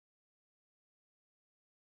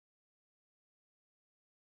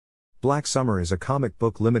Black Summer is a comic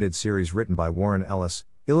book limited series written by Warren Ellis,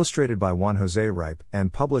 illustrated by Juan Jose Ryp,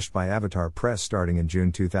 and published by Avatar Press starting in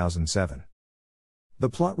June 2007. The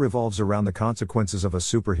plot revolves around the consequences of a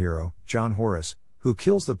superhero, John Horus, who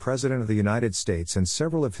kills the President of the United States and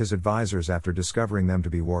several of his advisors after discovering them to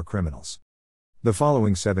be war criminals. The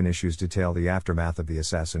following 7 issues detail the aftermath of the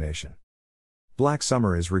assassination. Black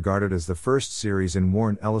Summer is regarded as the first series in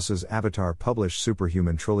Warren Ellis's Avatar-published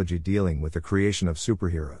Superhuman Trilogy dealing with the creation of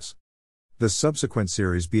superheroes. The subsequent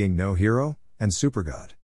series being No Hero and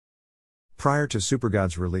Supergod. Prior to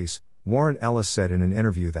Supergod's release, Warren Ellis said in an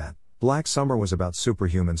interview that Black Summer was about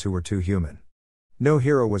superhumans who were too human. No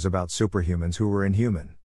Hero was about superhumans who were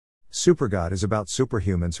inhuman. Supergod is about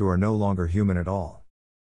superhumans who are no longer human at all.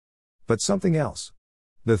 But something else.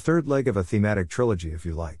 The third leg of a thematic trilogy, if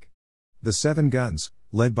you like. The Seven Guns,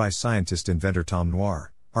 led by scientist-inventor Tom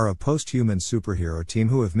Noir, are a post-human superhero team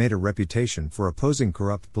who have made a reputation for opposing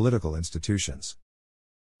corrupt political institutions.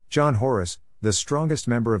 John Horus, the strongest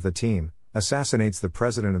member of the team, assassinates the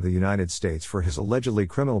President of the United States for his allegedly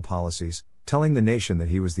criminal policies, telling the nation that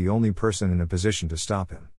he was the only person in a position to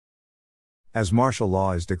stop him. As martial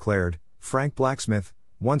law is declared, Frank Blacksmith,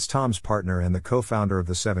 once Tom's partner and the co-founder of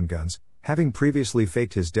the Seven Guns, having previously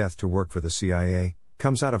faked his death to work for the CIA,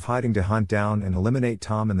 comes out of hiding to hunt down and eliminate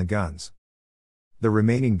Tom and the Guns. The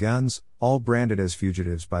remaining Guns, all branded as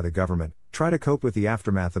fugitives by the government, try to cope with the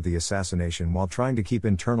aftermath of the assassination while trying to keep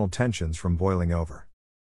internal tensions from boiling over.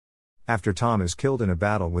 After Tom is killed in a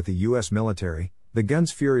battle with the U.S. military, the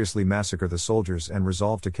Guns furiously massacre the soldiers and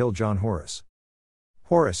resolve to kill John Horus.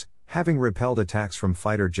 Horus, having repelled attacks from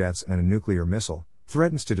fighter jets and a nuclear missile,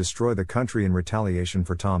 threatens to destroy the country in retaliation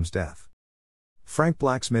for Tom's death. Frank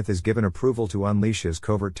Blacksmith is given approval to unleash his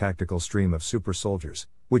covert tactical stream of super soldiers,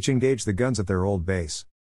 which engage the Guns at their old base.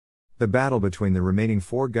 The battle between the remaining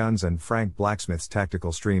 4 Guns and Frank Blacksmith's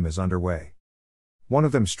tactical stream is underway. One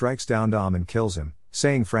of them strikes down Dom and kills him,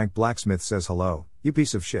 saying Frank Blacksmith says hello, you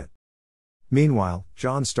piece of shit. Meanwhile,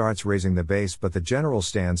 John starts raising the base, but the general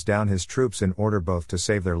stands down his troops in order both to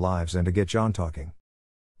save their lives and to get John talking.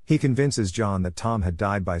 He convinces John that Tom had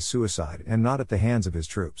died by suicide and not at the hands of his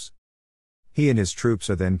troops. He and his troops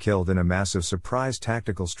are then killed in a massive surprise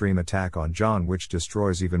tactical stream attack on John, which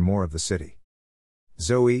destroys even more of the city.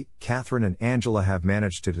 Zoe, Catherine and Angela have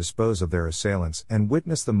managed to dispose of their assailants and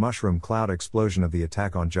witness the mushroom cloud explosion of the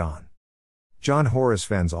attack on John. John Horus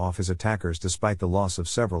fends off his attackers despite the loss of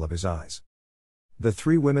several of his eyes. The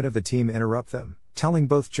 3 women of the team interrupt them, telling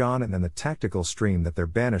both John and the tactical stream that they're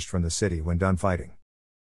banished from the city when done fighting.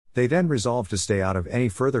 They then resolve to stay out of any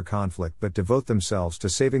further conflict but devote themselves to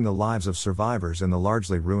saving the lives of survivors in the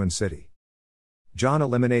largely ruined city. John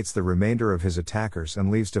eliminates the remainder of his attackers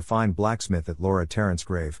and leaves to find Blacksmith at Laura Tarrant's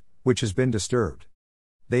grave, which has been disturbed.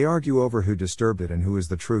 They argue over who disturbed it and who is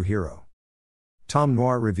the true hero. Tom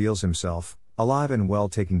Noir reveals himself, alive and well,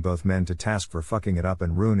 taking both men to task for fucking it up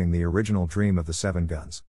and ruining the original dream of the Seven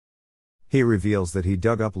Guns. He reveals that he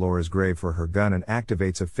dug up Laura's grave for her gun and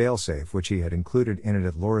activates a failsafe which he had included in it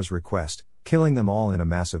at Laura's request, killing them all in a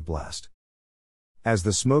massive blast. As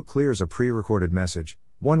the smoke clears, a pre-recorded message,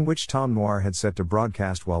 one which Tom Noir had set to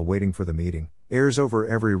broadcast while waiting for the meeting, airs over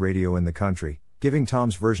every radio in the country, giving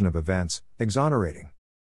Tom's version of events, exonerating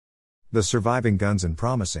the surviving Guns and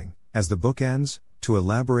promising, as the book ends, to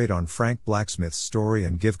elaborate on Frank Blacksmith's story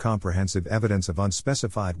and give comprehensive evidence of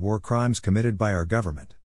unspecified war crimes committed by our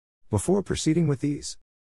government. Before proceeding with these,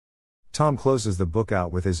 Tom closes the book out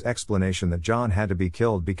with his explanation that John had to be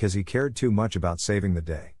killed because he cared too much about saving the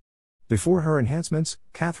day. Before her enhancements,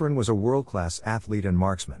 Catherine was a world-class athlete and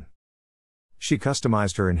marksman. She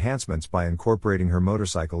customized her enhancements by incorporating her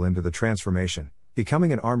motorcycle into the transformation,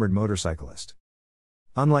 becoming an armored motorcyclist.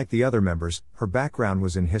 Unlike the other members, her background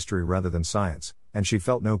was in history rather than science, and she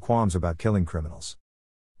felt no qualms about killing criminals.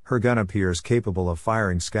 Her gun appears capable of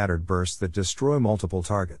firing scattered bursts that destroy multiple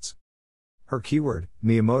targets. Her keyword,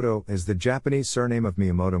 Miyamoto, is the Japanese surname of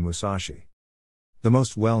Miyamoto Musashi. The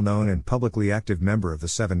most well-known and publicly active member of the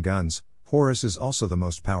Seven Guns, Horus is also the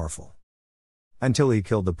most powerful. Until he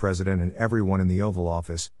killed the president and everyone in the Oval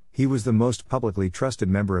Office, he was the most publicly trusted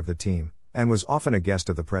member of the team, and was often a guest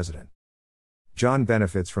of the president. John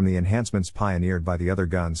benefits from the enhancements pioneered by the other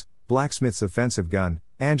Guns, Blacksmith's offensive gun,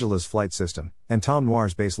 Angela's flight system, and Tom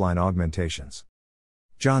Noir's baseline augmentations.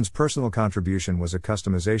 John's personal contribution was a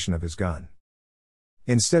customization of his gun.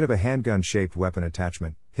 Instead of a handgun-shaped weapon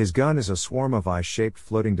attachment, his gun is a swarm of eye-shaped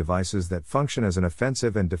floating devices that function as an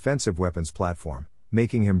offensive and defensive weapons platform,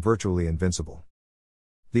 making him virtually invincible.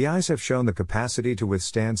 The eyes have shown the capacity to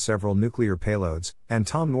withstand several nuclear payloads, and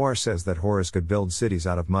Tom Noir says that Horus could build cities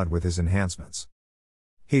out of mud with his enhancements.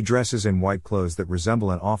 He dresses in white clothes that resemble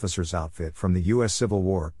an officer's outfit from the U.S. Civil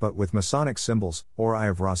War but with Masonic symbols, or Eye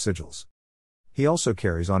of Ra sigils. He also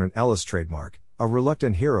carries on an Ellis trademark, a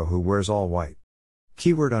reluctant hero who wears all white.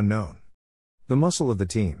 Keyword unknown. The muscle of the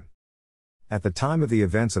team. At the time of the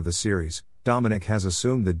events of the series, Dominic has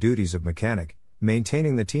assumed the duties of mechanic,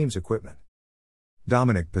 maintaining the team's equipment.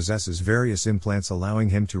 Dominic possesses various implants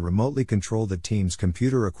allowing him to remotely control the team's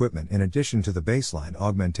computer equipment in addition to the baseline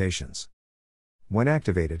augmentations. When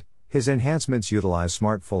activated, his enhancements utilize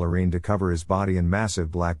smart fullerene to cover his body in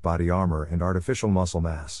massive black body armor and artificial muscle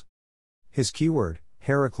mass. His keyword,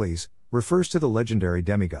 Heracles, refers to the legendary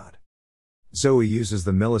demigod. Zoe uses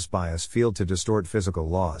the Millis bias field to distort physical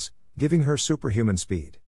laws, giving her superhuman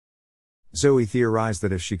speed. Zoe theorized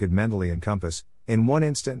that if she could mentally encompass, in one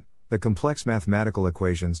instant, the complex mathematical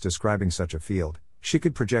equations describing such a field, she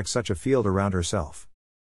could project such a field around herself.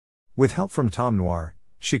 With help from Tom Noir,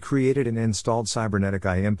 she created and installed cybernetic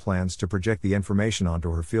eye implants to project the information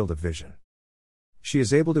onto her field of vision. She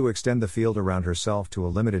is able to extend the field around herself to a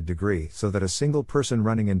limited degree so that a single person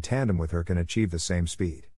running in tandem with her can achieve the same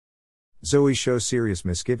speed. Zoe shows serious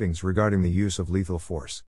misgivings regarding the use of lethal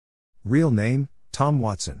force. Real name, Tom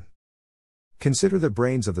Watson. Consider the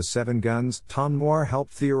brains of the 7 guns. Tom Noir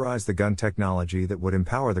helped theorize the gun technology that would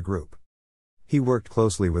empower the group. He worked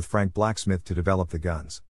closely with Frank Blacksmith to develop the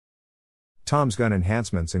guns. Tom's gun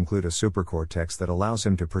enhancements include a supercortex that allows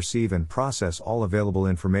him to perceive and process all available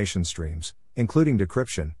information streams, including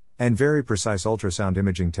decryption, and very precise ultrasound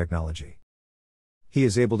imaging technology. He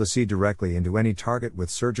is able to see directly into any target with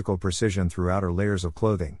surgical precision through outer layers of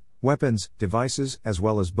clothing, weapons, devices, as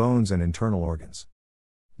well as bones and internal organs.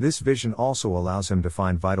 This vision also allows him to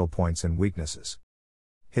find vital points and weaknesses.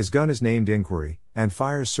 His gun is named Inquiry, and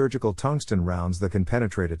fires surgical tungsten rounds that can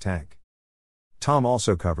penetrate a tank. Tom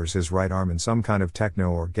also covers his right arm in some kind of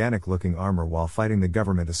techno-organic looking armor while fighting the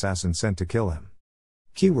government assassin sent to kill him.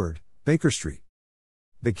 Keyword, Baker Street.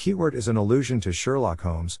 The keyword is an allusion to Sherlock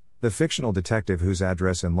Holmes, the fictional detective whose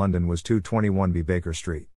address in London was 221B Baker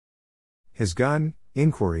Street. His gun,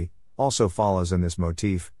 Inquiry, also follows in this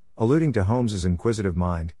motif, alluding to Holmes's inquisitive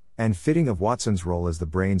mind, and fitting of Watson's role as the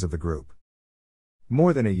brains of the group.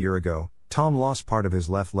 More than a year ago, Tom lost part of his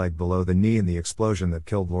left leg below the knee in the explosion that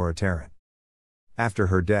killed Laura Tarrant. After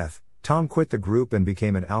her death, Tom quit the group and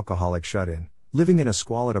became an alcoholic shut-in, living in a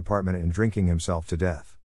squalid apartment and drinking himself to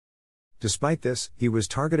death. Despite this, he was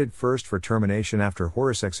targeted first for termination after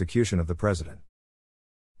Horus' execution of the president.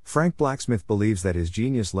 Frank Blacksmith believes that his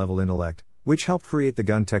genius-level intellect, which helped create the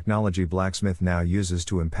gun technology Blacksmith now uses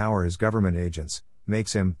to empower his government agents,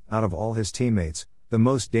 makes him, out of all his teammates, the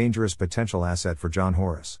most dangerous potential asset for John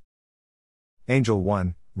Horus. Angel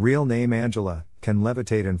 1, real name Angela, can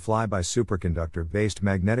levitate and fly by superconductor-based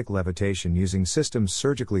magnetic levitation using systems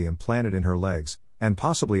surgically implanted in her legs, and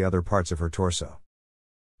possibly other parts of her torso.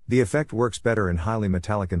 The effect works better in highly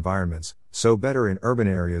metallic environments, so better in urban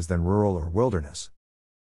areas than rural or wilderness.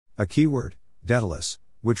 A keyword, Daedalus,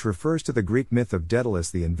 which refers to the Greek myth of Daedalus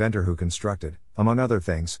the inventor who constructed, among other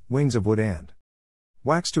things, wings of wood and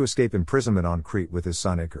wax to escape imprisonment on Crete with his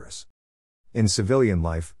son Icarus. In civilian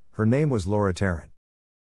life, her name was Laura Tarrant.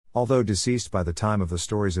 Although deceased by the time of the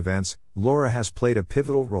story's events, Laura has played a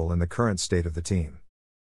pivotal role in the current state of the team.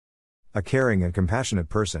 A caring and compassionate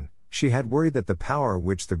person, she had worried that the power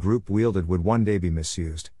which the group wielded would one day be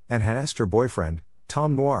misused, and had asked her boyfriend,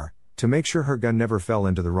 Tom Noir, to make sure her gun never fell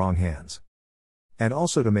into the wrong hands. And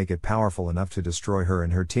also to make it powerful enough to destroy her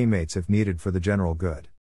and her teammates if needed for the general good.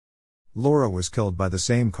 Laura was killed by the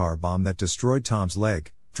same car bomb that destroyed Tom's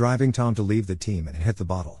leg, driving Tom to leave the team and hit the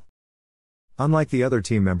bottle. Unlike the other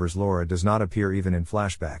team members, Laura does not appear even in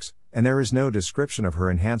flashbacks, and there is no description of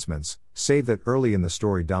her enhancements, save that early in the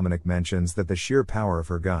story Dominic mentions that the sheer power of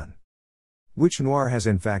her gun, which Noir has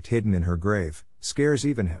in fact hidden in her grave, scares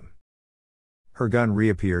even him. Her gun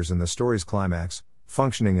reappears in the story's climax,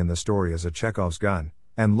 functioning in the story as a Chekhov's gun,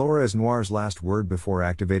 and Laura is Noir's last word before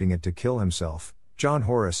activating it to kill himself, John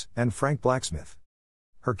Horus, and Frank Blacksmith.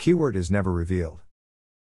 Her keyword is never revealed.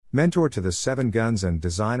 Mentor to the 7 guns and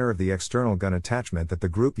designer of the external gun attachment that the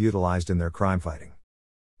group utilized in their crime fighting.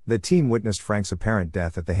 The team witnessed Frank's apparent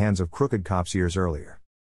death at the hands of crooked cops years earlier.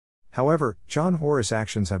 However, John Horus'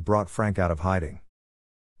 actions have brought Frank out of hiding.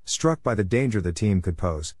 Struck by the danger the team could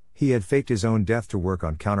pose, he had faked his own death to work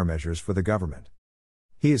on countermeasures for the government.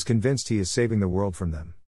 He is convinced he is saving the world from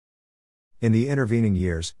them. In the intervening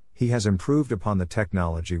years, he has improved upon the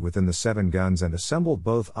technology within the 7 guns and assembled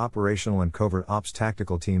both operational and covert ops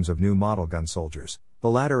tactical teams of new model gun soldiers,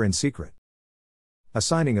 the latter in secret.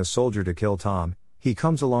 Assigning a soldier to kill Tom, he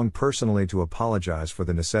comes along personally to apologize for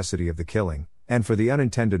the necessity of the killing, and for the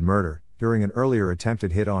unintended murder, during an earlier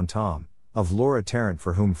attempted hit on Tom, of Laura Tarrant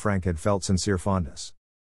for whom Frank had felt sincere fondness.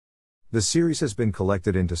 The series has been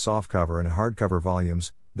collected into softcover and hardcover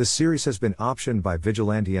volumes. The series has been optioned by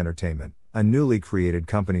Vigilante Entertainment, a newly created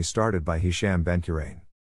company started by Hicham Benkurain,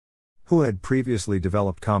 who had previously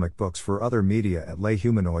developed comic books for other media at Les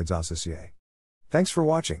Humanoids Associés. Thanks for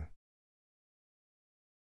watching.